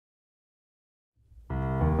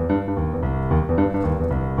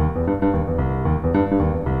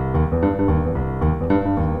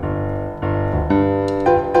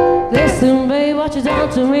you done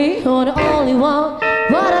to me, you're the only one.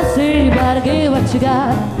 What I see, you better give what you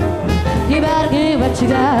got. You better give what you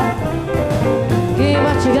got. Give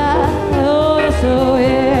what you got, oh yes, oh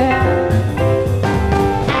yeah.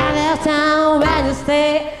 I left town when you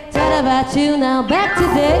stay. Thought about you now, back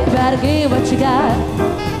today. You better give what you got.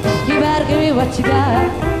 You better give me what you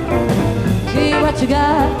got. Give what you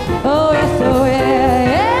got, oh yes, oh yeah,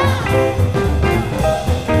 yeah.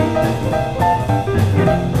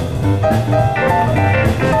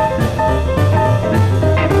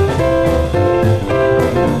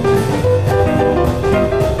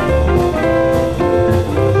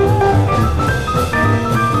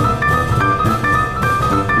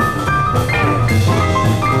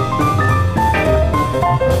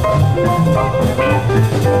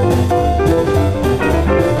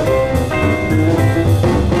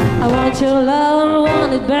 Your love, I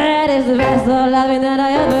want it bad. It's the best of loving that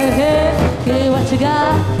I ever had. Give me what you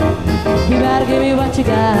got. You better give me what you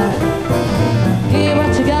got. Give me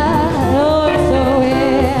what you got. Oh, yes, oh,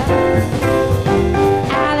 yeah.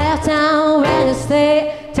 I left town when you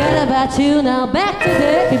stay. Tell about you now, back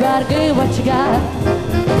today. You better give me what you got.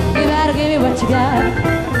 You better give me what you got.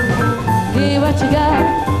 Give me what you got.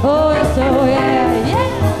 Oh, yes, oh, yeah, yeah.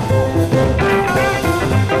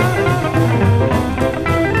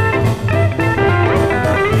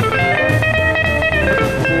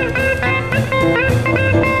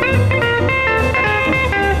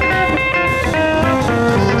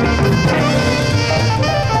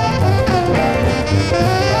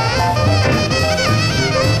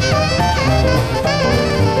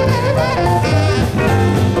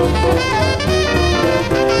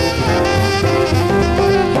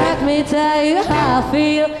 Tell you how I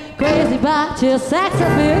feel, crazy about your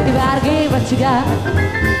saxophone. You better give what you got.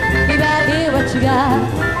 You better give what you got.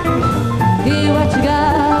 Give what you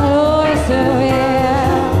got, oh yes, oh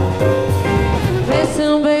yeah.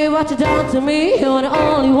 Listen, baby, what you done to me, you're the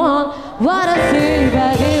only one. What I see, you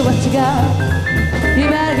better give what you got. You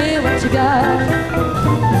better give what you got.